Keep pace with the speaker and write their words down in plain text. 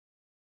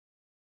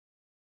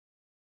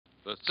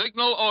The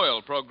Signal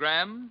Oil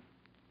program,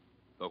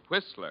 The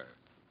Whistler.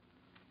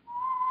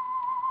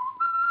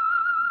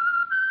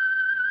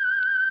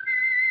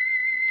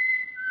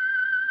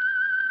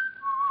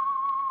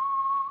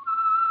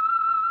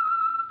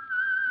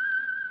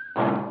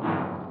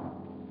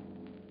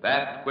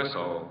 That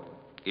whistle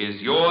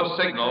is your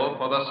signal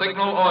for the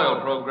Signal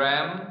Oil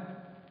program,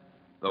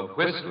 The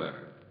Whistler.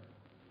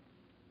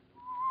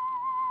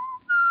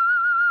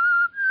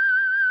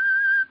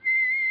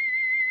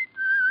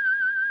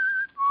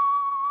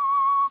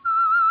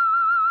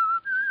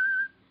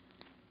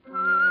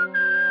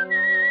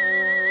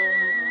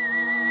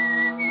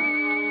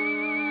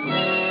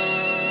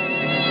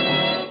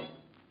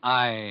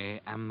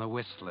 I am the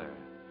Whistler,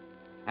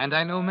 and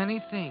I know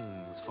many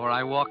things, for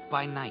I walk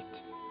by night.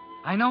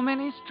 I know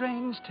many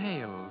strange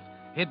tales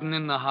hidden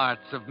in the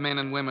hearts of men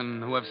and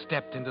women who have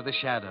stepped into the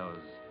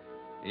shadows.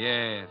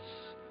 Yes,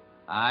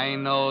 I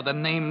know the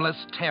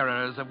nameless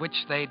terrors of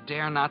which they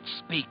dare not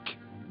speak.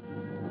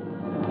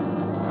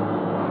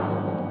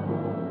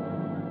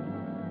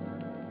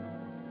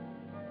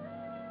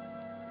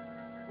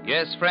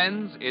 Yes,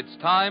 friends, it's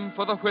time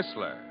for The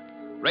Whistler.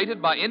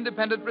 Rated by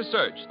independent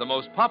research, the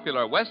most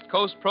popular West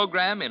Coast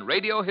program in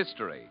radio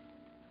history.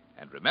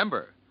 And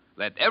remember,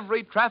 let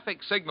every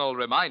traffic signal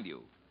remind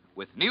you,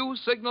 with new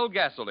Signal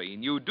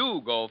gasoline, you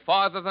do go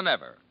farther than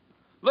ever.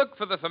 Look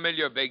for the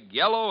familiar big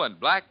yellow and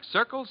black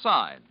circle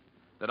sign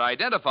that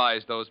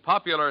identifies those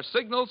popular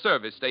Signal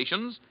service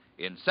stations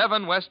in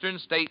 7 western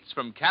states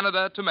from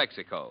Canada to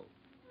Mexico.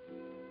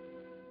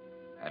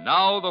 And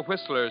now the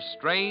Whistler's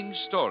strange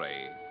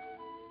story,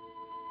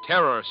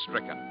 Terror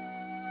Stricken.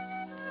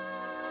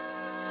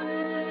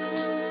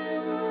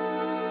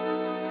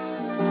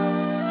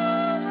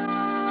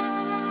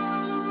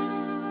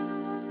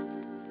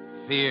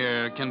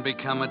 Fear can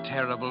become a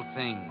terrible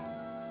thing.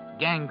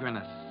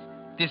 Gangrenous,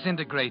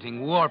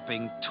 disintegrating,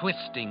 warping,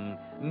 twisting,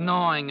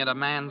 gnawing at a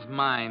man's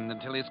mind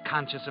until he's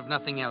conscious of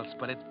nothing else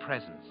but its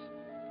presence.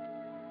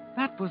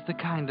 That was the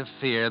kind of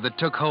fear that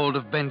took hold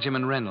of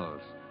Benjamin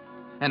Reynolds.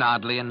 And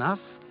oddly enough,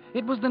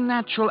 it was the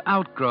natural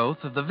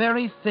outgrowth of the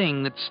very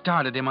thing that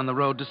started him on the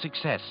road to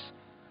success.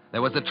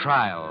 There was a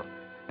trial,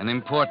 an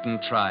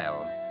important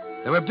trial.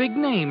 There were big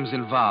names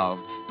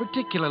involved,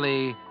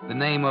 particularly the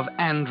name of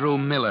Andrew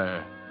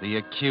Miller, the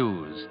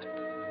accused.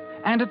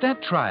 And at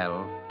that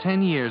trial,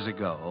 10 years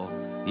ago,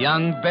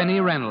 young Benny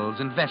Reynolds,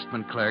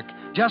 investment clerk,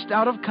 just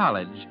out of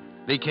college,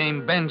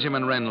 became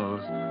Benjamin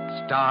Reynolds,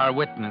 star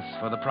witness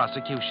for the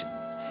prosecution.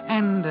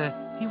 And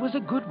he was a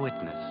good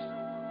witness.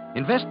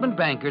 Investment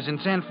bankers in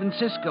San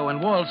Francisco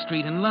and Wall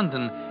Street in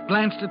London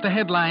glanced at the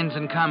headlines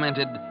and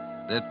commented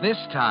that this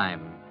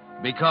time,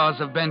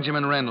 because of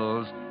Benjamin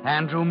Reynolds,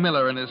 Andrew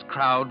Miller and his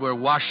crowd were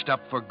washed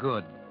up for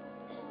good.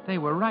 They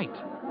were right.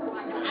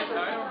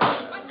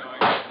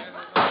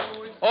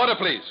 Order,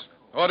 please.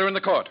 Order in the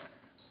court.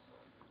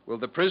 Will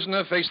the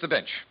prisoner face the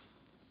bench?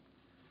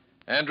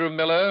 Andrew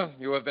Miller,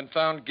 you have been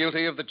found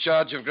guilty of the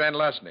charge of grand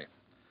larceny.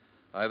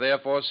 I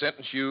therefore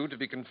sentence you to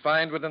be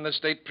confined within the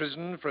state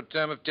prison for a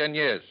term of 10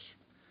 years.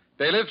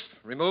 Bailiff,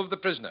 remove the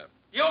prisoner.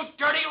 You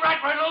dirty rat,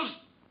 Reynolds!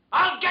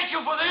 I'll get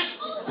you for this!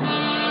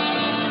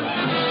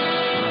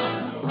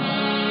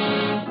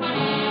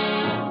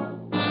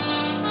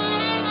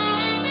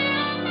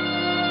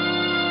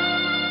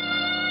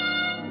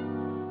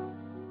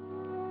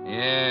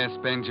 Yes,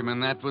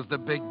 Benjamin, that was the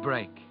big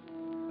break.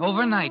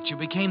 Overnight, you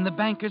became the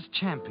banker's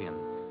champion,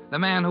 the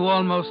man who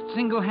almost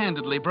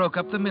single-handedly broke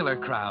up the Miller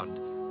crowd.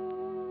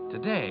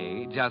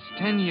 Today, just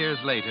 10 years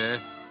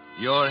later,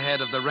 you're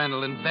head of the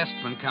Reynolds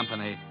Investment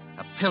Company,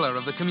 a pillar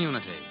of the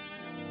community.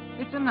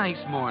 It's a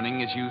nice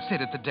morning as you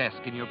sit at the desk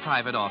in your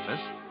private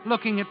office,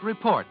 looking at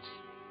reports.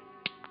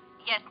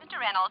 Yes, Mr.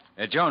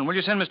 Reynolds. Joan, will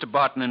you send Mr.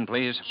 Barton in,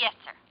 please? Yes,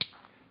 sir.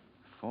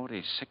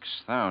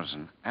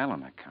 46,000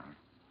 Allen account.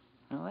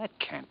 Well, that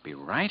can't be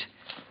right.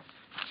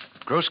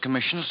 Gross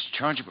commissions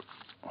chargeable.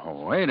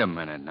 Oh, wait a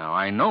minute now.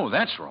 I know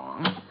that's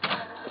wrong.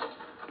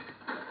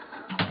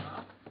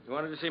 You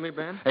wanted to see me,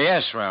 Ben?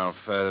 Yes, Ralph.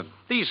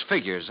 These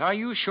figures, are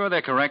you sure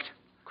they're correct?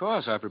 Of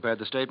course. I prepared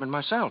the statement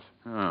myself.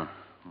 Oh, well,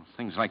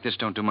 things like this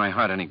don't do my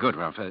heart any good,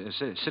 Ralph.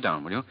 Sit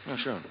down, will you? Oh,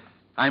 sure.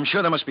 I'm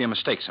sure there must be a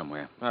mistake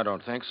somewhere. I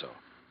don't think so.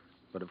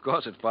 But of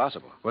course it's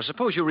possible. Well,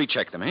 suppose you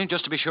recheck them,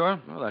 just to be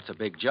sure? Well, that's a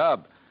big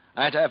job.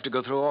 I'd have to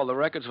go through all the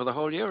records for the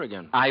whole year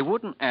again. I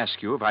wouldn't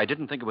ask you if I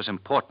didn't think it was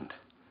important.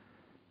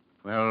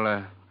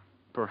 Well,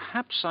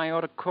 perhaps I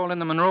ought to call in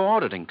the Monroe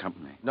Auditing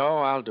Company. No,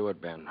 I'll do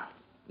it, Ben.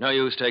 No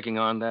use taking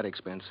on that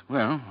expense.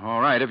 Well,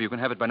 all right, if you can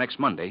have it by next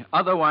Monday.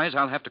 Otherwise,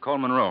 I'll have to call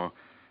Monroe.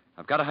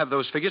 I've got to have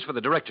those figures for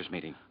the directors'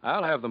 meeting.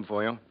 I'll have them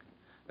for you.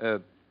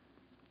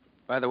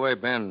 By the way,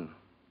 Ben,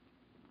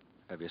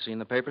 have you seen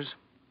the papers?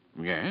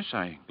 Yes,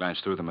 I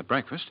glanced through them at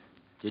breakfast.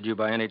 Did you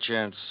by any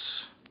chance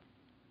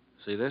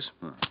see this?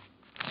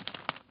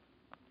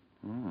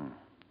 Oh,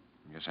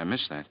 guess I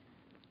missed that.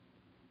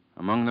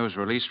 Among those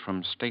released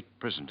from state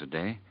prison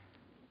today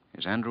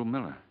is Andrew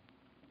Miller,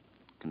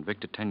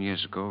 convicted 10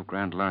 years ago of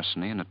grand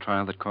larceny in a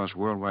trial that caused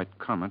worldwide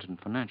comment in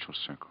financial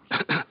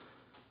circles.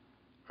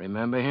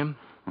 Remember him?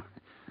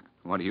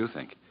 What do you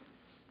think?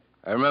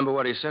 I remember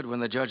what he said when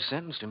the judge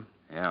sentenced him.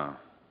 Yeah.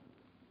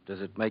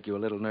 Does it make you a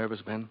little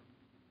nervous, Ben?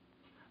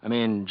 I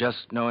mean,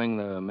 just knowing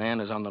the man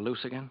is on the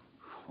loose again?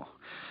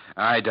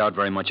 I doubt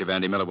very much if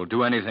Andy Miller will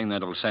do anything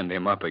that'll send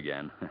him up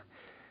again.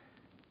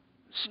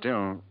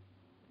 Still,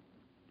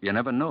 you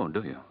never know,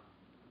 do you?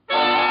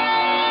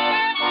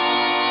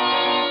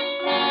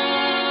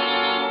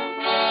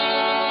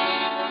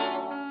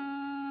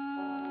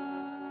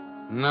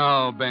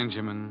 No,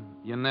 Benjamin,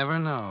 you never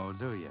know,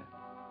 do you?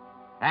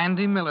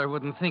 Andy Miller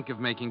wouldn't think of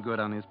making good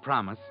on his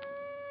promise.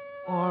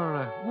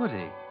 Or would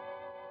he?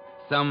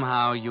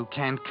 Somehow you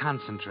can't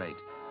concentrate.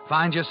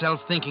 Find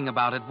yourself thinking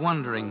about it,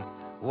 wondering,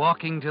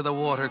 walking to the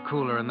water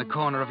cooler in the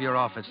corner of your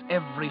office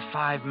every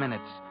 5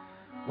 minutes,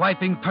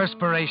 wiping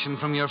perspiration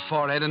from your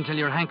forehead until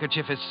your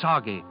handkerchief is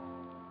soggy.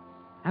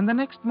 And the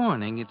next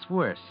morning, it's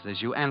worse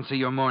as you answer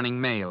your morning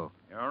mail.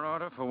 Your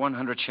order for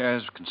 100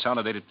 shares of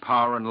Consolidated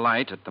Power and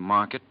Light at the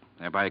market,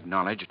 thereby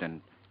acknowledged,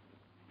 and...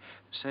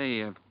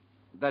 Say,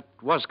 that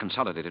was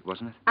Consolidated,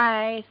 wasn't it?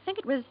 I think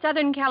it was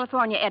Southern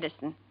California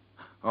Edison.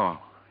 Oh,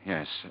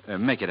 yes.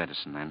 Make it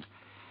Edison, then.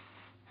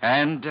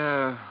 And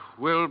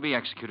will be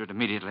executed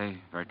immediately.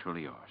 Very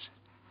truly yours.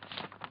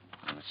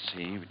 Now, let's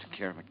see. We took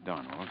care of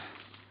McDonald.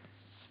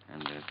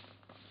 And,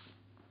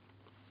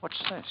 what's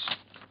this?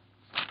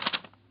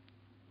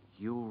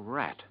 You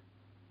rat.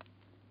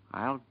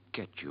 I'll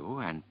get you,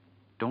 and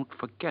don't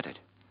forget it.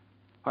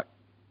 Why,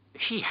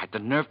 he had the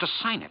nerve to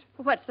sign it.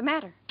 What's the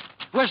matter?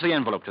 Where's the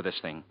envelope to this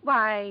thing?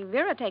 Why,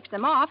 Vera takes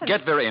them off and...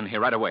 Get Vera in here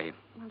right away.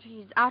 Well,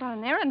 she's out on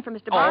an errand for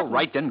Mr. Barton. All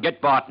right, then,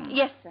 get Barton.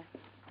 Yes, sir.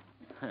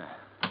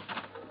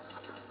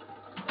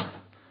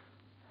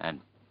 And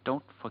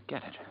don't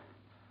forget it.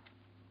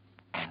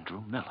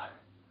 Andrew Miller.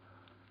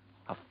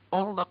 Of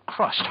all the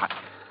crust,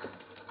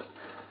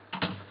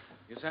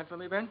 You sent for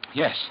me, Ben?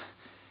 Yes.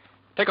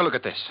 Take a look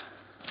at this.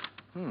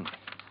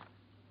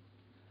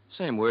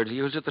 Same words he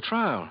used at the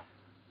trial.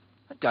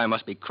 That guy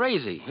must be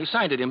crazy. He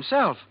signed it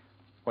himself.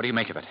 What do you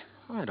make of it?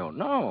 I don't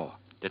know.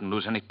 Didn't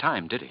lose any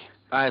time, did he?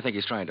 I think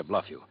he's trying to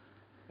bluff you.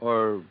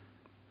 Or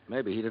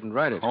maybe he didn't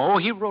write it. Oh,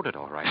 he wrote it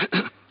all right.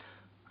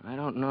 I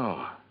don't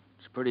know.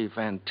 It's pretty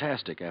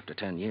fantastic after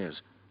 10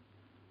 years.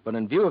 But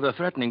in view of the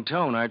threatening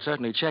tone, I'd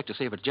certainly check to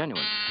see if it's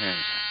genuine. Yes.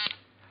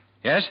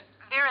 Yes?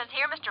 Vera's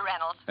here, Mr.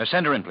 Reynolds.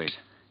 Send her in, please.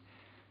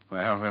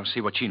 Well, we'll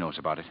see what she knows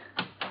about it.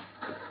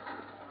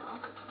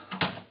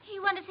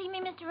 You want to see me,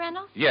 Mr.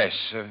 Reynolds? Yes.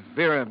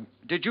 Vera,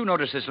 did you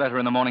notice this letter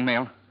in the morning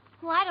mail?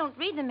 Well, I don't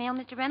read the mail,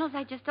 Mr. Reynolds.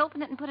 I just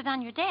open it and put it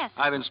on your desk.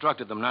 I've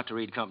instructed them not to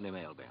read company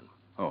mail, Ben.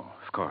 Oh,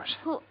 of course.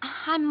 Well,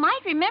 I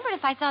might remember it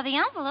if I saw the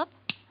envelope.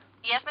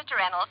 Yes, Mr.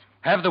 Reynolds.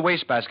 Have the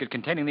wastebasket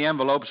containing the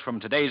envelopes from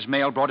today's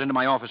mail brought into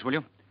my office, will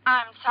you?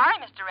 I'm sorry,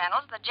 Mr.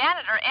 Reynolds. The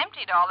janitor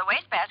emptied all the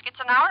wastebaskets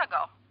an hour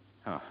ago.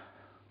 Oh,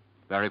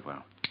 very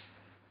well.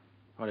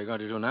 What are you going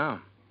to do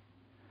now?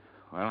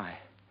 Well,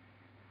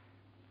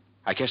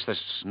 I guess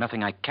there's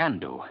nothing I can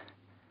do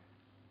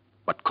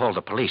but call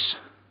the police.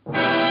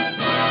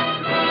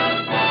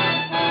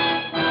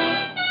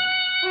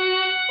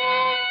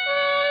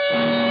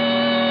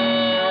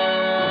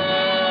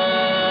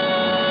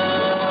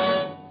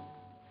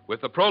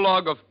 With the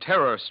prologue of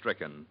Terror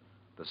Stricken,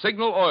 the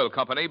Signal Oil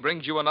Company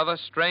brings you another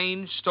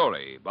strange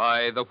story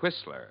by The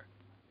Whistler.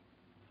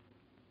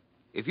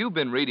 If you've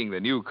been reading the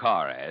new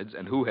car ads,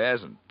 and who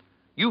hasn't,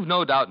 you've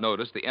no doubt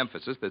noticed the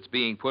emphasis that's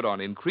being put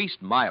on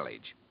increased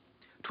mileage.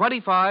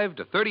 25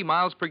 to 30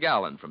 miles per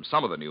gallon from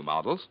some of the new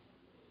models.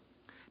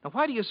 Now,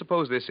 why do you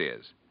suppose this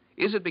is?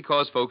 Is it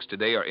because folks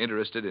today are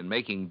interested in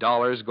making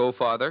dollars go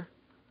farther?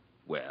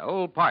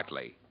 Well,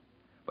 partly.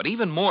 But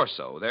even more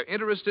so, they're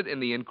interested in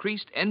the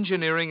increased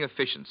engineering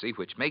efficiency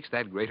which makes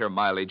that greater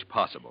mileage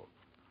possible.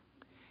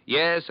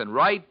 Yes, and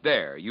right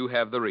there you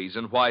have the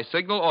reason why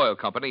Signal Oil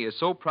Company is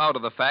so proud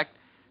of the fact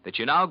that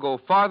you now go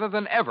farther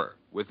than ever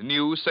with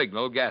new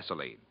Signal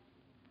gasoline.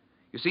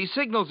 You see,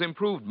 Signal's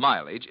improved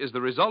mileage is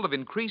the result of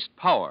increased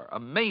power,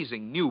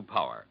 amazing new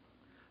power.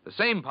 The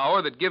same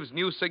power that gives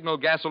new Signal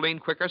gasoline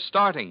quicker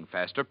starting,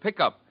 faster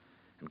pickup,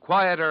 and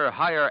quieter,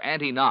 higher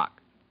anti-knock.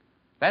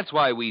 That's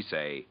why we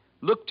say,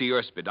 look to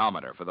your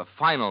speedometer for the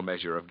final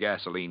measure of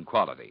gasoline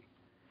quality.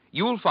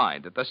 You'll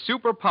find that the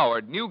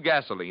super-powered new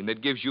gasoline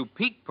that gives you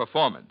peak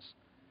performance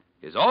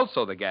is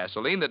also the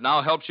gasoline that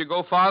now helps you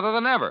go farther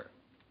than ever.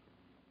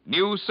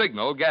 New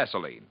Signal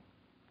gasoline.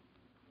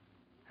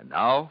 And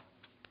now,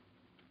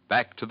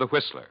 back to the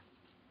Whistler.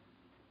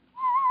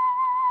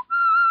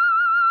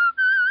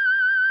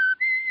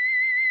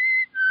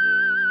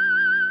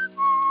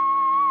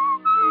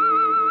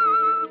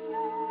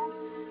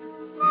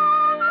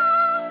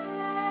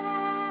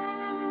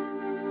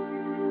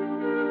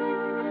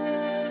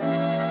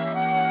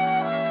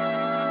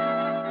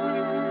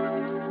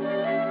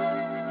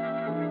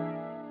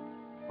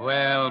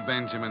 Well,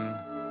 Benjamin,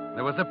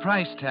 there was a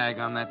price tag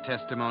on that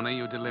testimony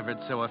you delivered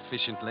so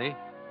efficiently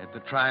at the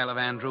trial of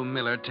Andrew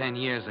Miller 10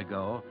 years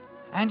ago,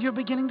 and you're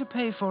beginning to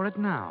pay for it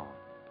now.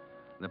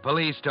 The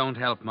police don't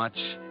help much.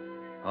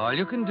 All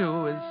you can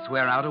do is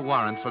swear out a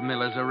warrant for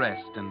Miller's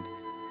arrest and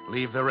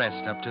leave the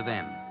rest up to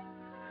them.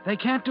 They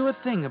can't do a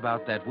thing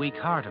about that weak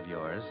heart of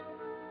yours.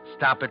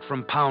 Stop it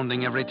from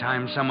pounding every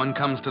time someone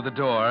comes to the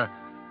door.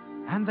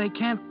 And they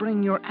can't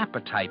bring your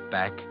appetite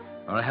back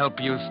or help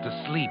you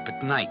to sleep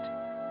at night.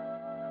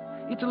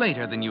 It's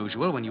later than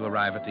usual when you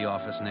arrive at the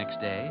office next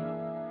day.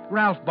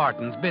 Ralph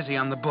Barton's busy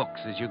on the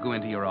books as you go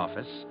into your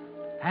office.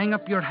 Hang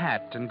up your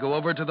hat and go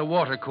over to the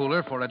water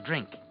cooler for a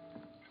drink.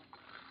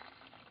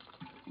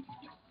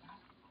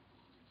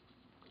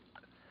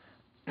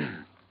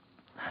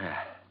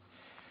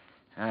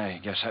 I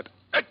guess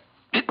I...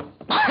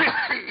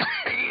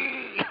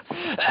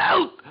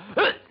 Help!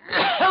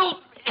 Help!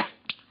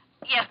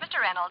 Yes, Mr.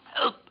 Reynolds.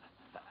 Help!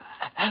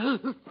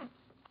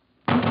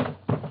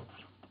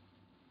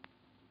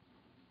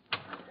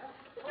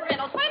 Mr.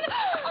 Reynolds, wait a minute.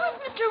 Oh,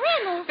 Mr.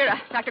 Reynolds.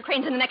 Vera, Dr.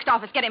 Crane's in the next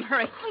office. Get him,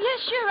 hurry. Oh,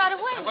 yes, sure, right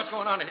away. What's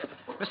going on here?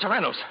 Mr.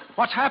 Reynolds,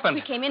 what's happened?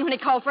 We came in when he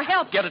called for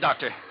help. Get a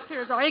doctor.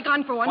 Vera's already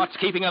gone for one. What's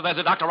keeping her? There's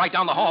a doctor right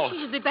down the hall. She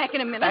should be back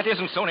in a minute. That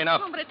isn't soon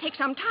enough. Oh, but it takes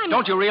some time.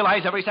 Don't you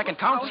realize every second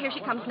counts? Oh, here she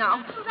comes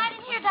now. Right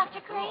in here, Dr.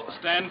 Crane.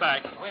 Stand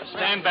back.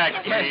 Stand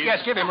back, please.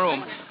 Yes, give him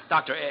room.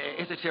 Doctor,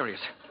 is it serious?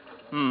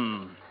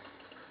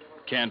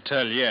 Can't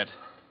tell yet.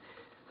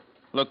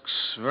 Looks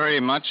very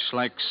much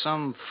like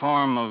some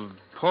form of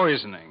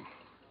poisoning.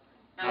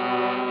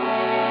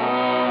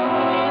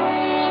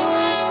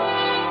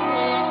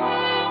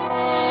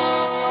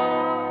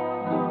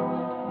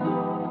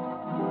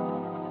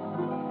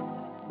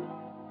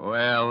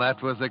 Well,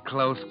 that was a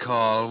close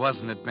call,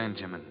 wasn't it,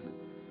 Benjamin?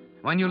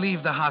 When you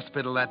leave the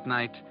hospital that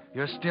night,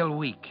 you're still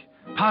weak.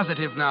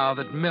 Positive now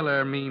that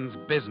Miller means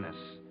business.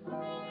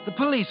 The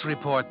police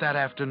report that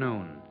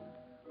afternoon.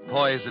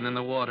 Poison in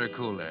the water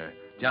cooler,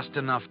 just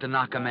enough to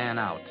knock a man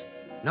out.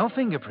 No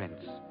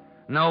fingerprints.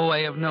 No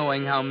way of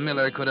knowing how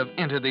Miller could have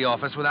entered the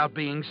office without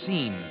being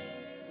seen.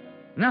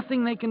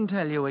 Nothing they can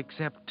tell you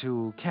except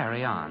to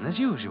carry on as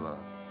usual.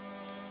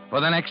 For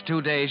the next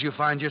 2 days, you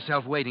find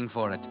yourself waiting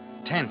for it,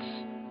 tense,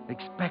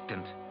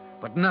 expectant,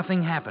 but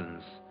nothing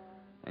happens.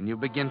 And you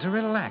begin to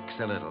relax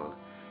a little,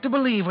 to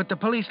believe what the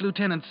police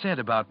lieutenant said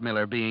about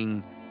Miller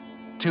being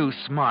too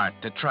smart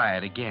to try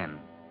it again.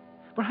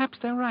 Perhaps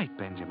they're right,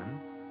 Benjamin.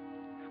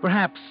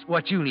 Perhaps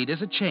what you need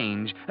is a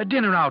change, a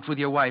dinner out with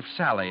your wife,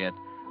 Sally, at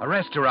a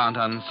restaurant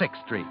on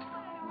 6th Street.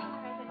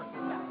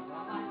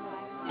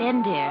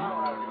 Ben, dear.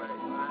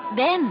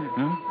 Ben.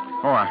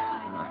 Oh,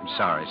 I'm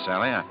sorry,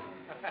 Sally.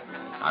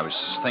 I was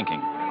thinking.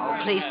 Oh,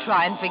 please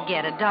try and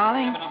forget it,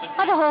 darling.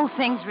 Oh, the whole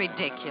thing's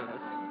ridiculous.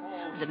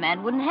 The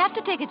man wouldn't have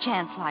to take a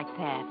chance like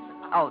that.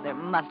 Oh, there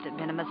must have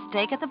been a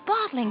mistake at the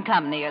bottling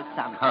company or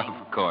something.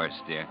 Of course,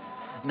 dear.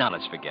 Now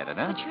let's forget it,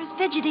 huh? But you're as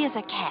fidgety as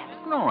a cat.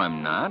 No,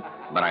 I'm not.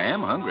 But I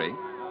am hungry.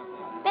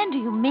 Ben, do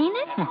you mean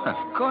it?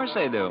 Of course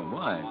I do.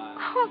 Why?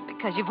 Oh,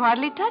 because you've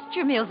hardly touched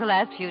your meals the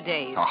last few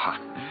days. Oh,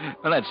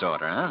 well, let's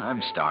order, huh?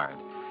 I'm starved.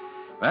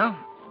 Well,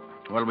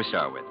 what'll we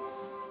start with?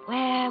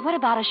 Well, what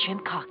about a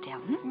shrimp cocktail?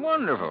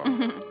 Wonderful.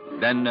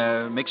 Then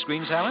mixed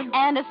green salad?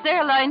 And a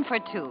sirloin for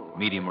two.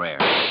 Medium rare.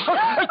 Oh,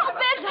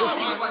 Ben,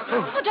 darling.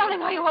 Oh,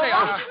 darling, are you all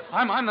right?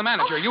 I'm the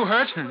manager. You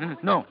hurt?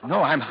 No,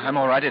 I'm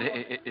all right.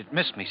 It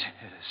missed me.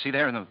 See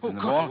there in the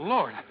wall? Good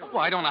Lord.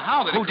 Well, I don't know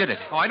how that Who did it?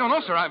 Oh, I don't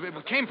know, sir.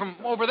 It came from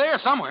over there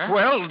somewhere.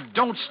 Well,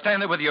 don't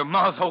stand there with your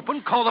mouth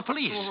open. Call the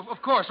police. Well,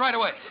 of course, right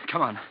away.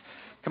 Come on,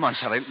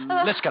 Sally.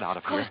 Let's get out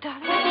of here. Of course,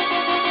 darling.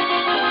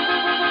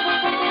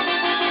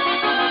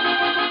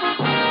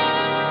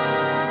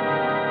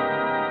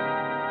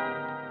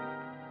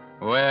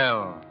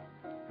 Well,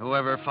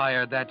 whoever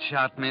fired that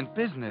shot meant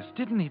business,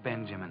 didn't he,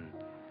 Benjamin?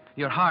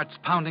 Your heart's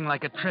pounding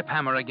like a trip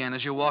hammer again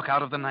as you walk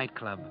out of the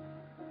nightclub.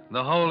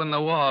 The hole in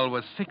the wall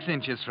was 6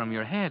 inches from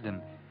your head,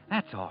 and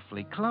that's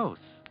awfully close.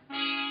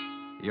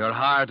 Your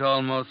heart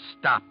almost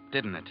stopped,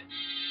 didn't it?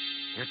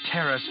 You're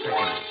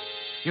terror-stricken.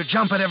 You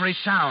jump at every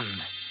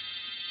sound.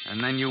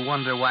 And then you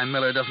wonder why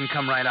Miller doesn't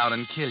come right out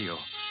and kill you.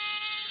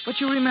 But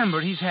you remember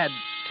he's had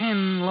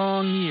 10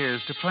 long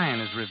years to plan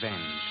his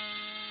revenge.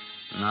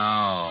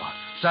 No,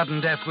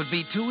 sudden death would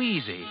be too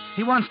easy.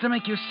 He wants to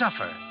make you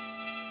suffer.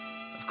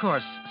 Of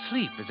course,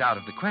 sleep is out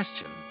of the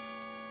question.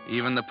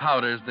 Even the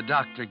powders the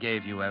doctor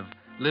gave you have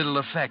little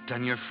effect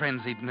on your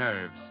frenzied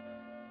nerves.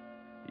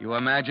 You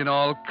imagine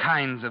all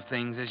kinds of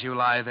things as you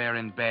lie there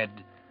in bed.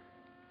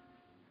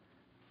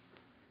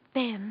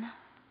 Ben.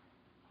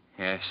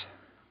 Yes?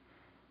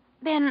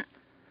 Ben,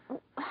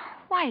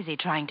 why is he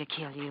trying to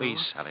kill you? Please,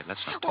 Sally,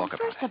 let's not Well, talk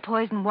about first it. the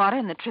poisoned water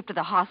and the trip to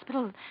the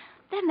hospital,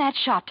 then that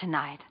shot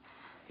tonight.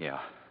 Yeah.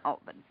 Oh,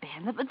 but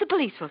Ben, the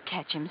police will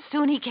catch him.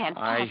 Soon he can't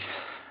talk.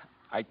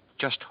 I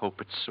just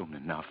hope it's soon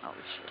enough. Oh,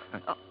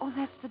 sure. Oh,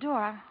 that's the door.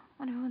 I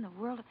wonder who in the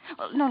world...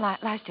 Oh, no,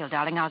 lie still,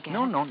 darling. I'll get it.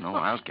 No,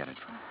 I'll get it.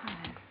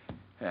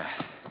 Yeah.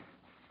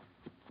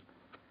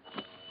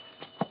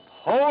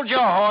 Hold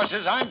your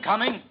horses. I'm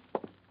coming.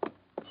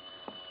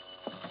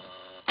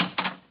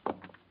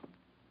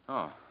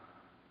 Oh.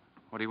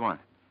 What do you want?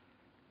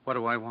 What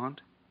do I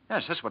want?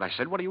 Yes, that's what I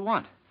said. What do you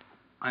want?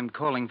 I'm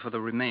calling for the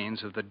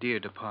remains of the dear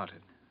departed.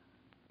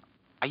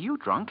 Are you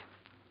drunk?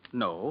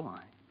 No,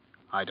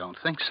 I don't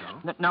think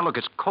so. Now, look,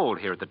 it's cold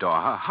here at the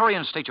door. Hurry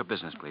and state your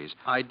business, please.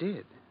 I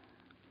did.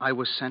 I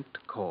was sent to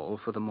call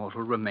for the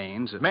mortal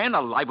remains of... Man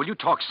alive, will you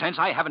talk sense?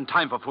 I haven't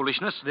time for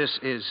foolishness. This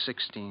is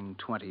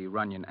 1620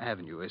 Runyon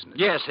Avenue, isn't it?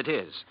 Yes, it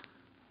is.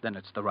 Then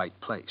it's the right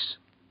place.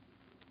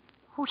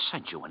 Who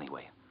sent you,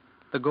 anyway?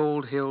 The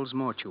Gold Hills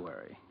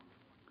Mortuary.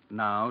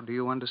 Now, do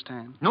you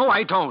understand? No,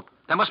 I don't.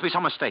 There must be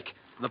some mistake.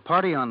 The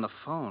party on the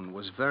phone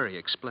was very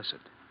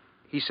explicit.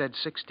 He said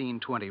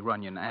 1620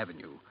 Runyon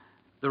Avenue.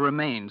 The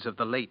remains of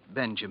the late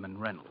Benjamin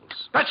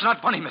Reynolds. That's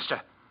not funny,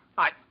 mister.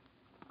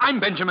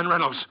 I'm Benjamin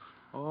Reynolds.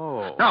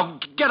 Oh. Now,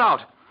 get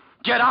out.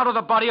 Get out of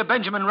the body of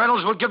Benjamin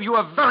Reynolds. Will give you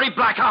a very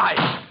black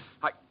eye.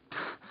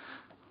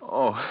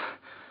 Oh.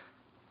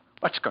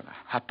 What's going to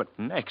happen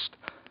next?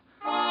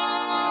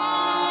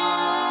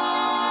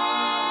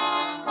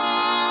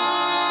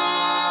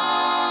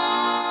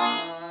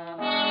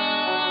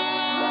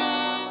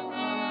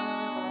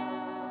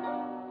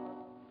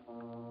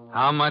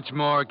 How much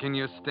more can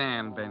you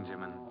stand,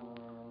 Benjamin,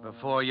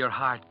 before your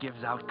heart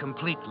gives out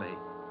completely?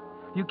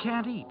 You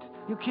can't eat.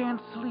 You can't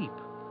sleep.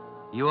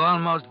 You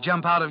almost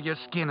jump out of your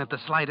skin at the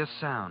slightest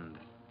sound.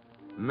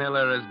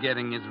 Miller is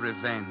getting his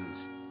revenge.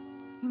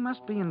 He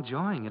must be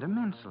enjoying it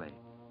immensely.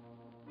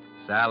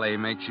 Sally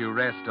makes you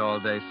rest all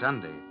day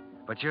Sunday,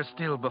 but you're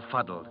still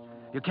befuddled.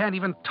 You can't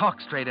even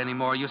talk straight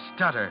anymore. You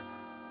stutter.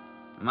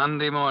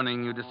 Monday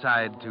morning, you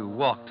decide to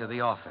walk to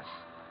the office.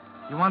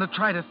 You want to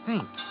try to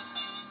think.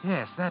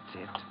 Yes, that's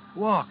it.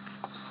 Walk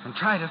and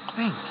try to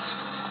think.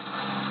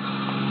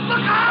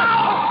 Look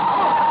out!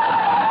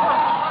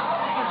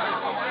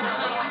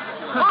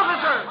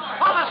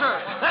 Officer!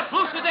 That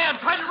blue sedan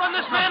tried to run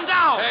this man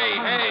down.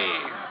 Hey.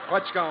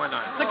 What's going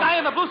on? The guy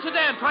in the blue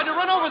sedan tried to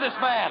run over this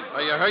man.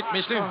 Are you hurt,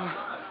 mister?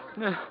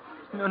 No.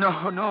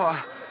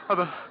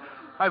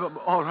 I'm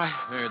all right.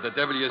 The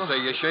devil you say.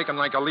 You're shaking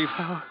like a leaf.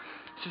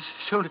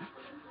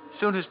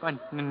 Soon as my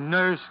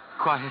nerves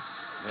quiet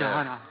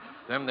down. Yeah.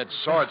 Them that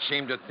saw it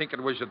seemed to think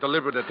it was a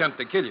deliberate attempt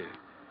to kill you.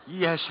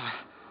 Yes,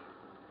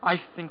 I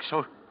think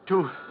so,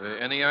 too.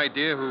 Any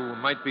idea who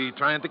might be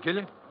trying to kill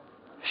you?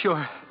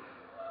 Sure.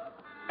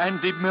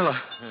 Andy Miller.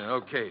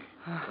 Okay.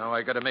 Now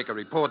I got to make a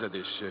report of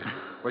this.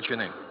 What's your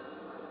name?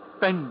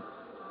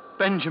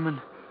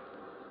 Benjamin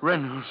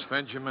Reynolds.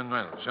 Benjamin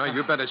Reynolds. Oh,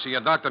 you better see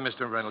a doctor,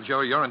 Mr. Reynolds.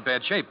 You're in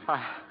bad shape.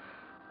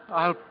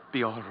 I'll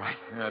be all right.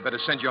 I better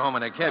send you home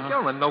in a cab.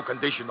 You're in no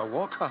condition to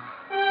walk.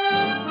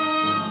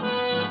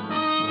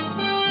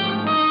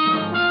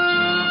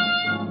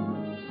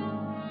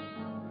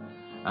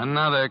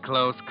 Another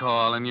close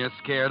call, and you're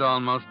scared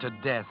almost to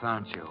death,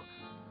 aren't you?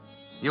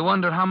 You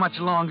wonder how much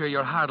longer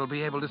your heart will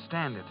be able to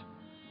stand it.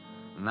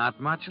 Not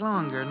much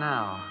longer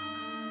now.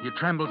 You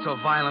tremble so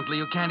violently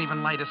you can't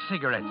even light a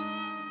cigarette.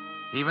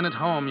 Even at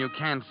home, you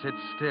can't sit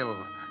still.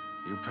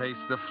 You pace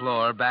the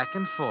floor back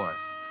and forth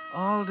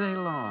all day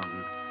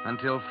long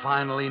until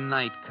finally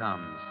night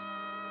comes.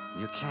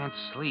 You can't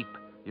sleep.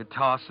 You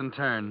toss and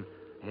turn.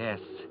 Yes,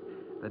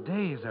 the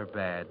days are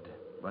bad,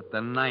 but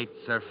the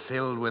nights are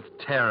filled with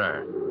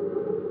terror.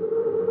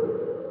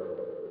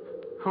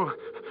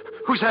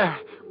 Who's there?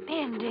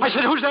 Bendy. I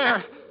said, who's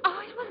there?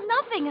 Oh, it was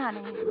nothing,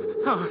 honey.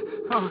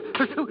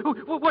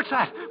 What's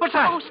that? What's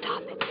that? Oh,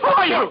 stop it. Who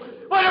are you?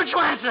 Why don't you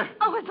answer?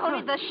 Oh, it's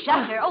only the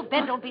shutter. Oh,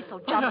 Ben, don't be so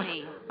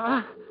jumpy.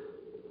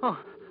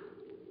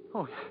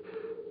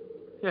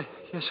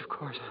 Yes, of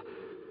course.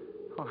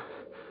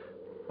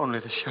 Only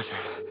the shutter.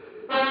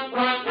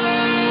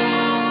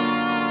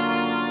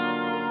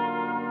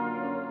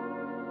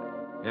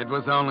 It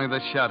was only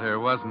the shutter,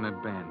 wasn't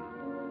it, Ben?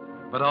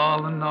 But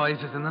all the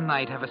noises in the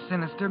night have a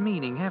sinister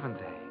meaning, haven't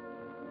they?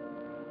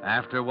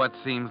 After what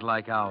seems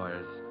like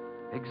hours,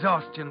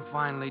 exhaustion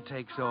finally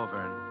takes over,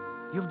 and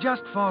you've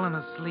just fallen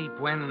asleep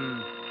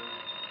when...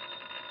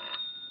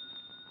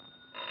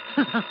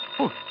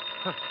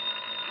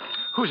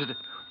 Who's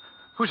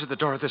at the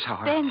door at this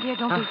hour? Ben, dear,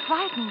 don't be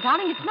frightened,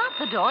 darling. It's not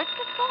the door, it's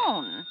the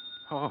phone.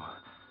 Oh,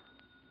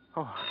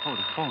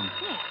 the phone.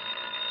 Yes.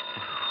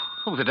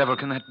 Who the devil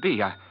can that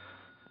be?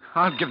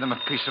 I'll give them a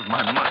piece of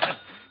my mind.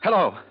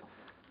 Hello.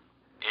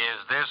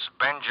 Is this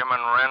Benjamin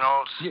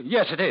Reynolds?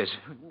 Yes, it is.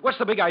 What's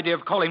the big idea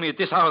of calling me at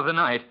this hour of the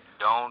night?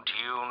 Don't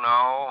you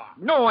know?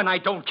 No, and I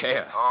don't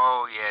care.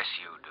 Oh, yes,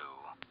 you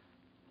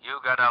do.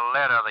 You got a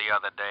letter the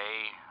other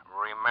day,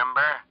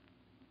 remember?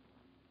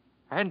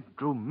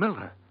 Andrew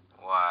Miller.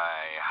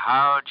 Why,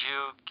 how'd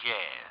you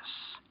guess?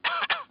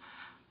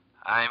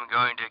 I'm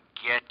going to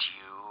get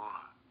you,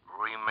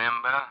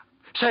 remember?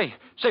 Say,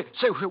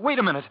 wait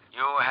a minute.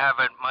 You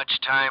haven't much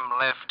time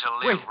left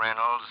to live, Wait.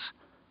 Reynolds.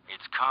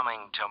 It's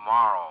coming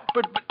tomorrow.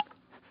 But,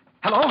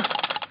 hello?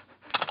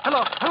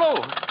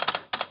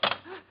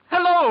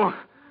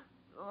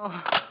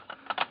 Oh,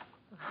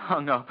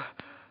 hung up.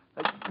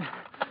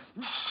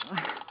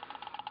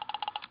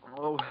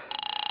 Oh.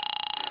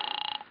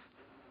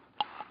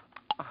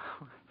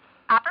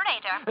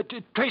 Operator,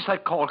 Trace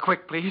that call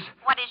quick, please.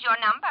 what is your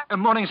number?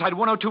 Morningside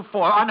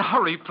 1024. And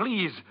hurry,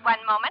 please.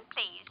 1 moment,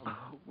 please.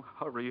 Oh,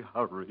 hurry.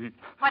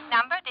 What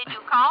number did you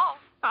call?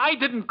 I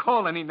didn't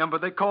call any number.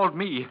 They called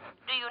me.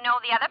 Do you know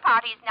the other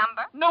party's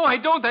number? No, I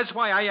don't. That's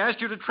why I asked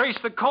you to trace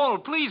the call.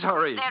 Please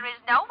hurry. There is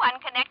no one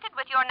connected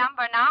with your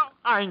number now.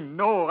 I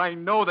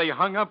know. They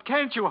hung up.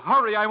 Can't you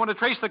hurry? I want to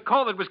trace the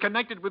call that was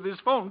connected with his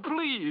phone.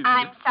 Please.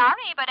 I'm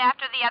sorry, but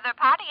after the other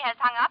party has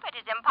hung up, it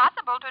is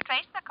impossible to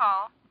trace the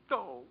call.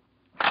 Oh,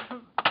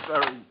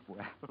 very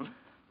well.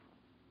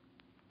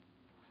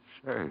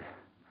 Say,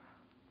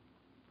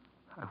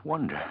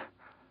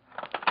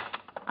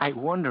 I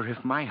wonder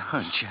if my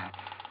hunch...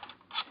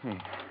 Hey.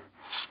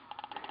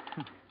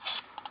 I'll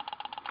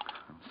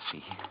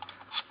see.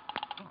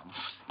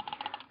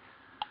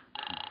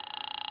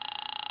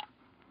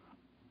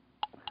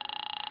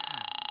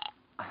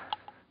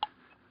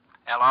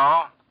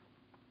 Hello?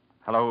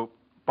 Hello,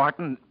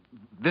 Barton.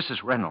 This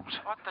is Reynolds.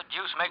 What the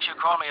deuce makes you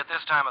call me at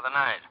this time of the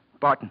night?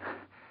 Barton.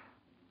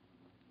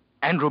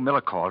 Andrew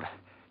Miller called.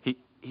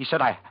 He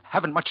said I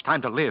haven't much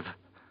time to live.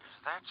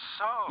 Is that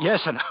so?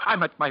 Yes, and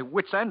I'm at my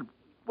wit's end.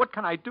 What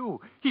can I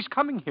do? He's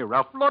coming here,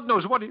 Ralph. Lord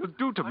knows what he'll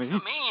do to me. What do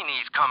you mean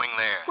he's coming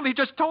there? Well, he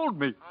just told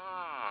me.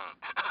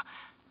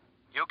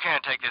 You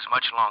can't take this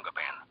much longer,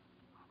 Ben.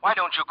 Why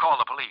don't you call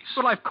the police?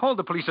 Well, I've called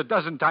the police a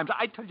dozen times.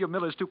 I tell you,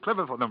 Miller's too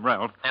clever for them,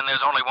 Ralph. Then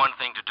there's only one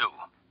thing to do.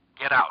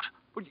 Get out.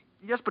 Well,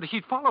 yes, but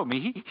he'd follow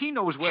me. He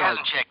knows He where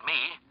hasn't checked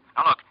me.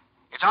 Now, look,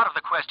 it's out of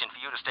the question for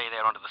you to stay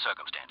there under the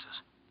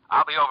circumstances.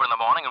 I'll be over in the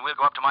morning, and we'll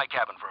go up to my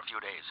cabin for a few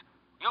days.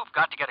 You've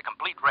got to get a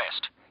complete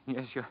rest.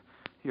 Yes,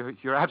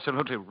 you're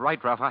absolutely right,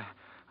 Ralph.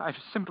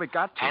 I've simply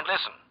got to. And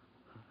listen,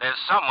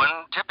 there's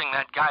someone tipping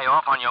that guy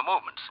off on your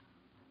movements.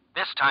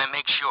 This time,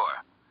 make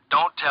sure.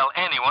 Don't tell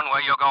anyone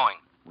where you're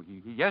going. Well,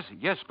 yes,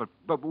 but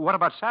what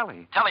about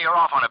Sally? Tell her you're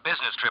off on a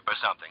business trip or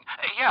something.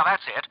 Yeah,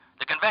 that's it.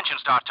 The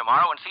convention starts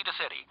tomorrow in Cedar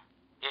City.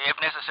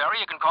 If necessary,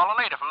 you can call her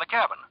later from the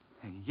cabin.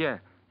 Yeah.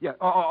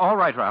 All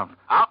right, Ralph.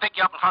 I'll pick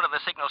you up in front of the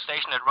signal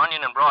station at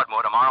Runyon and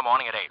Broadmoor tomorrow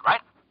morning at 8,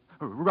 right?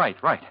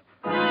 Right.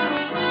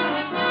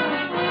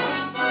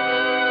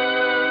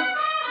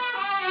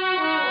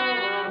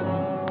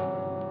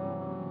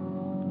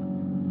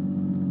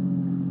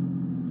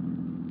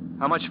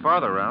 How much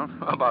farther, Ralph?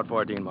 About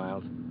 14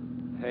 miles.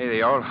 Hey,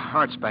 the old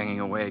heart's banging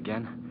away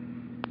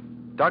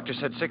again. Doctor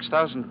said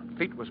 6,000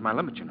 feet was my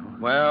limit, you know.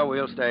 Well,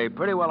 we'll stay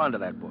pretty well under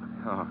that, boy.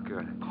 Oh,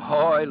 good.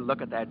 Boy,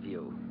 look at that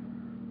view.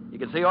 You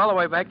can see all the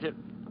way back to...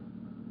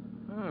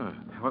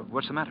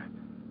 What's the matter?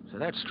 So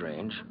that's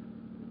strange.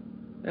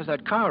 There's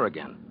that car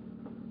again.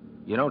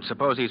 You don't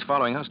suppose he's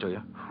following us, do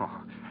you?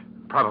 Oh,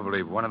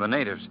 probably one of the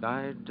natives.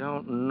 I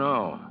don't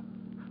know.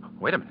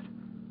 Wait a minute.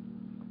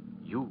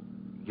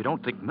 You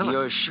don't think Miller...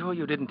 You're sure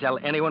you didn't tell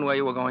anyone where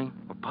you were going?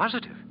 Well,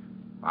 positive.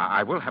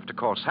 I will have to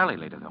call Sally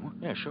later, though.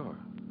 Yeah, sure.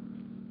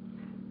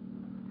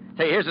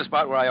 Hey, here's the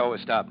spot where I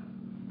always stop.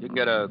 You can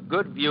get a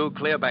good view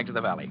clear back to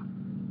the valley.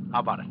 How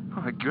about it?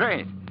 Oh,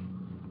 great.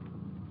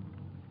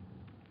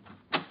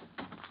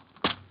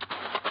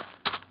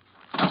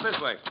 Up this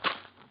way.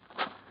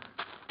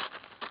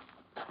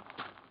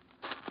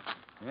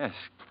 Yes,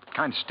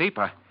 kind of steep.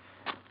 I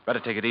better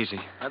take it easy.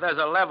 Now, there's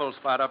a level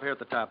spot up here at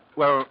the top.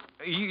 Well,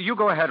 you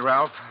go ahead,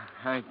 Ralph.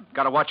 I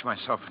got to watch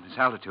myself in this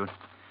altitude.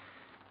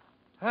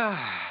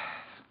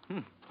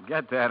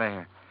 Get that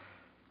air.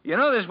 You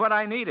know, this is what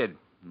I needed.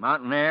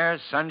 Mountain air,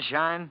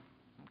 sunshine,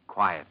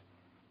 quiet.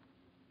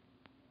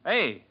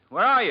 Hey,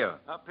 where are you?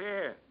 Up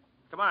here.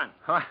 Come on.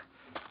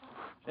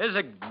 This is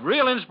a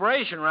real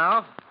inspiration,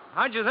 Ralph.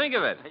 How'd you think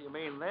of it? You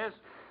mean this?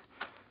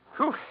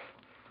 Whew.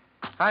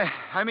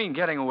 I mean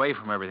getting away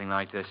from everything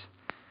like this.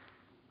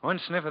 One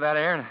sniff of that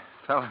air and a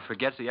fella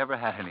forgets he ever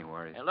had any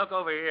worries. Hey, look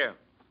over here.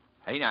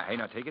 Hey,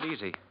 now, take it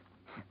easy.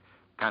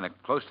 Kind of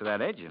close to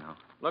that edge, you know.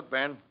 Look,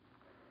 Ben.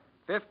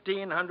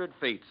 1,500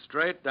 feet,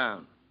 straight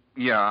down.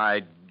 Yeah,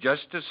 I'd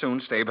just as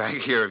soon stay back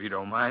here if you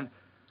don't mind.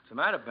 What's the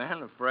matter,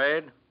 Ben?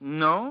 Afraid?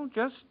 No,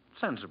 just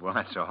sensible,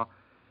 that's all.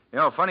 You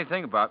know, funny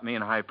thing about me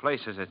in high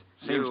places, it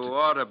seems You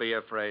ought to be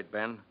afraid,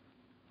 Ben.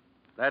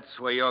 That's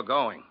where you're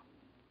going.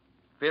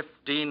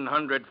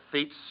 1,500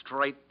 feet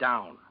straight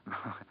down.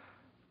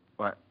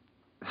 What?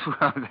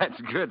 Well,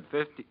 that's good.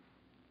 50.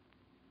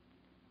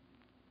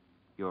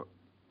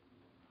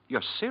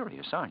 You're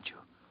serious, aren't you?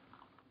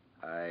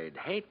 I'd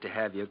hate to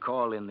have you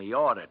call in the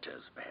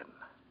auditors, Ben.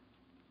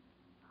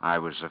 I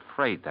was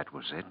afraid that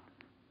was it.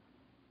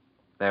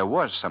 There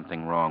was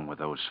something wrong with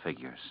those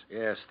figures.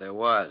 Yes, there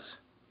was.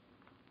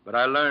 But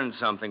I learned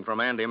something from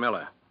Andy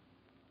Miller.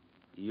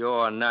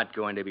 You're not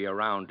going to be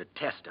around to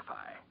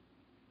testify.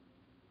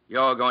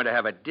 You're going to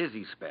have a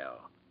dizzy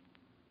spell.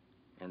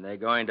 And they're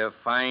going to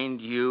find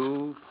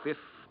you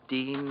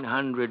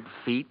 1,500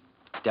 feet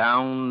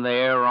down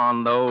there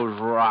on those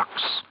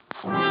rocks.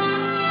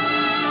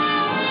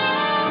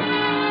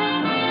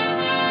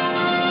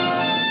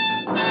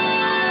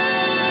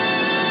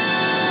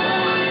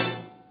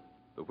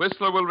 The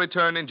Whistler will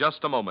return in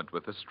just a moment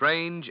with a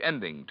strange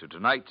ending to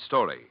tonight's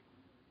story.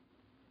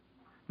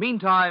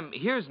 Meantime,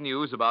 here's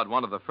news about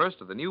one of the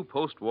first of the new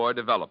post-war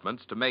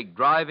developments to make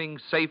driving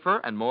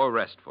safer and more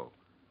restful.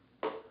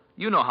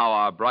 You know how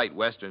our bright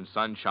western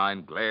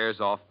sunshine glares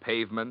off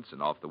pavements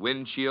and off the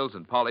windshields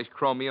and polished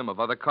chromium of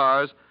other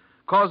cars,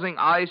 causing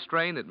eye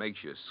strain that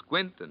makes you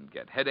squint and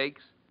get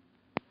headaches?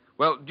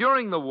 Well,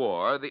 during the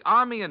war, the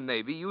Army and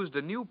Navy used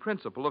a new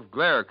principle of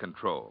glare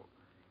control.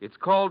 It's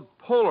called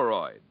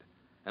Polaroid.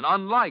 And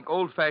unlike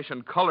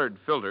old-fashioned colored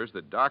filters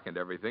that darkened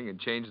everything and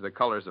changed the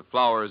colors of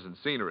flowers and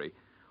scenery,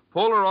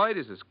 Polaroid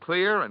is as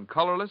clear and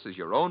colorless as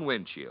your own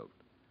windshield.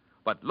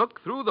 But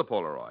look through the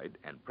Polaroid,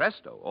 and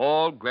presto,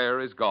 all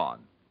glare is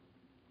gone.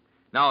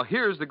 Now,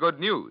 here's the good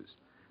news.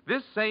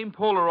 This same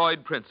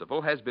Polaroid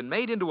principle has been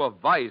made into a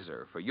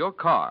visor for your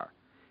car,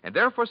 and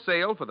they're for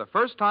sale for the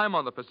first time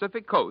on the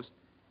Pacific Coast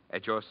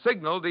at your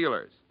Signal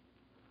dealers.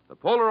 The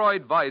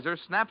Polaroid visor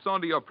snaps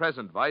onto your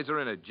present visor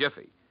in a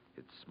jiffy.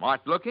 It's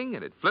smart-looking,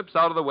 and it flips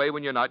out of the way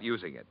when you're not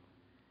using it.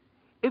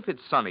 If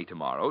it's sunny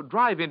tomorrow,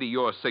 drive into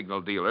your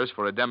Signal dealers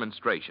for a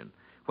demonstration.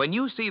 When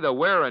you see the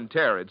wear and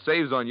tear it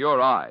saves on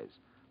your eyes,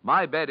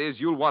 my bet is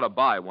you'll want to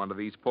buy one of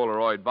these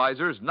Polaroid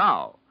visors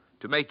now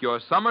to make your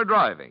summer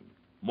driving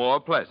more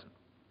pleasant.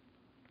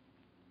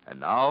 And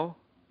now,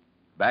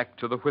 back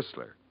to the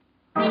Whistler.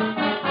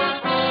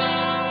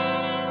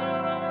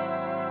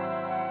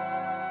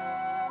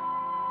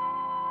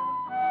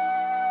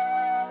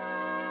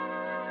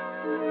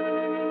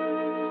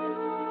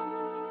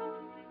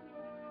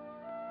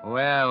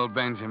 Well,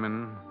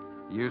 Benjamin,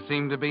 you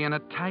seem to be in a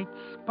tight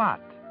spot.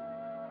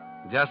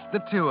 Just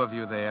the two of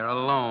you there,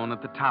 alone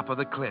at the top of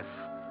the cliff.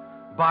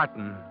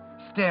 Barton,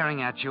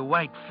 staring at you,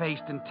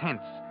 white-faced and tense,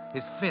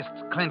 his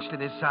fists clenched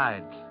at his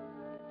sides.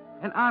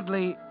 And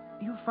oddly,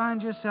 you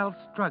find yourself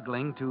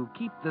struggling to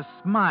keep the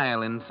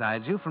smile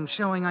inside you from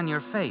showing on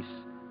your face.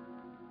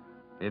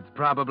 It's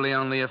probably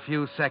only a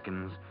few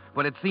seconds,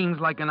 but it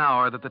seems like an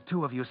hour that the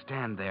two of you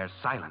stand there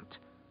silent.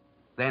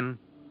 Then...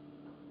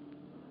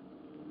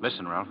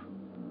 Listen, Ralph.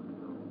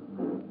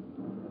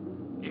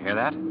 You hear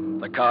that?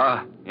 The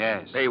car?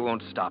 Yes. They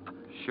won't stop.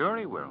 Sure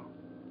he will.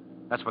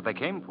 That's what they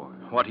came for.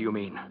 What do you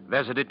mean?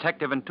 There's a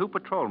detective and 2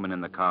 patrolmen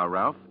in the car,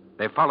 Ralph.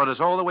 They followed us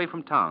all the way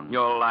from town.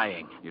 You're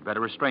lying. You'd better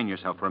restrain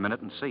yourself for a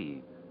minute and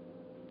see.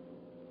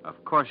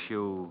 Of course,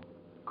 you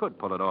could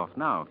pull it off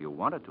now if you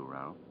wanted to,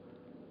 Ralph.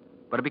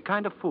 But it'd be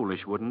kind of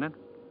foolish, wouldn't it?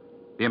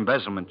 The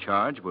embezzlement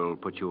charge will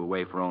put you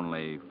away for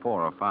only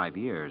 4 or 5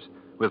 years,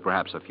 with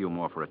perhaps a few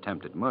more for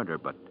attempted murder,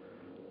 but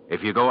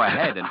if you go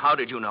ahead and... How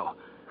did you know?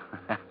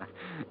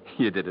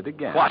 You did it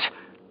again. What?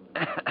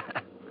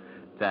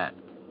 That.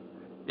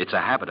 It's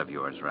a habit of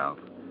yours, Ralph.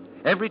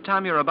 Every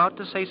time you're about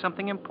to say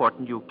something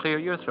important, you clear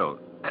your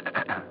throat.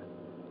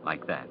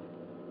 Like that.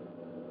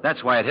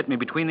 That's why it hit me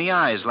between the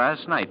eyes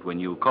last night when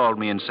you called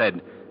me and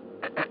said,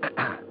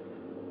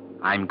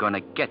 I'm going to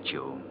get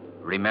you.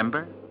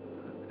 Remember?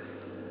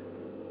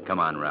 Come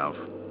on, Ralph.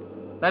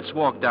 Let's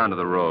walk down to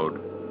the road.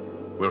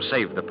 We'll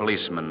save the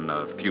policeman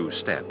a few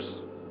steps.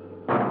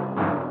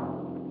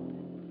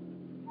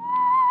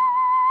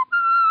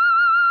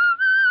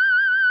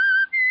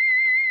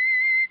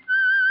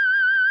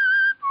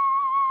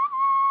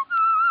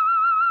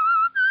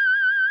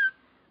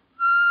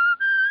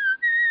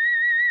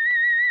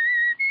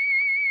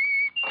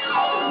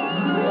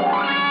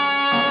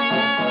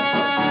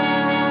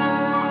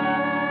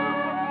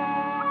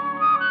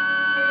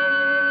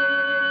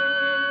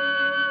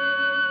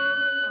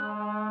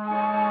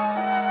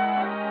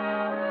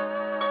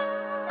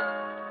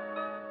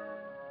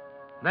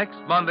 Next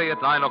Monday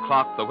at 9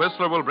 o'clock, The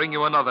Whistler will bring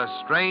you another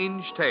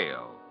strange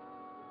tale.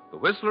 The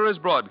Whistler is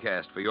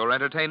broadcast for your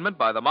entertainment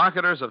by the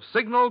marketers of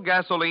Signal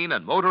gasoline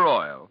and motor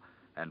oil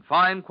and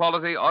fine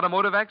quality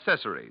automotive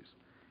accessories,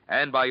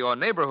 and by your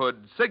neighborhood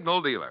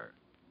Signal dealer.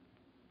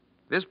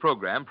 This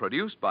program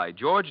produced by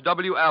George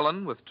W.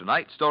 Allen with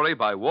tonight's story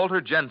by Walter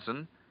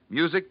Jensen,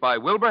 music by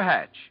Wilbur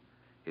Hatch,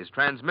 is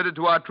transmitted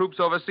to our troops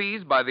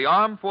overseas by the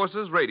Armed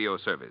Forces Radio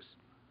Service.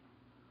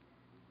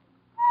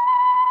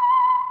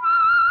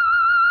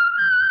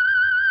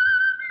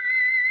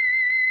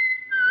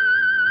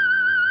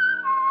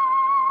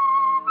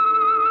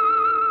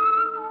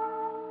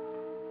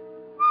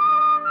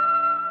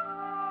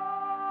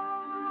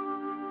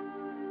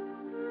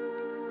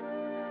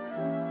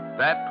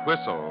 That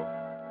whistle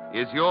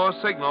is your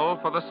signal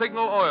for the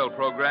Signal Oil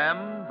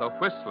program, The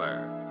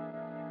Whistler.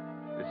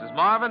 This is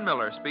Marvin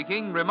Miller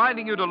speaking,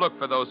 reminding you to look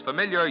for those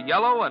familiar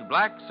yellow and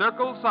black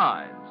circle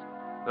signs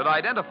that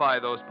identify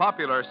those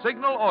popular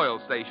Signal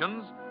oil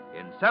stations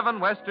in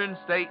 7 western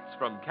states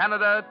from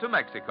Canada to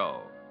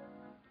Mexico.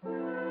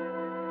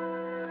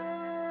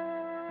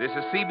 This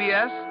is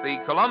CBS,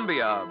 the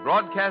Columbia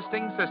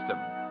Broadcasting System.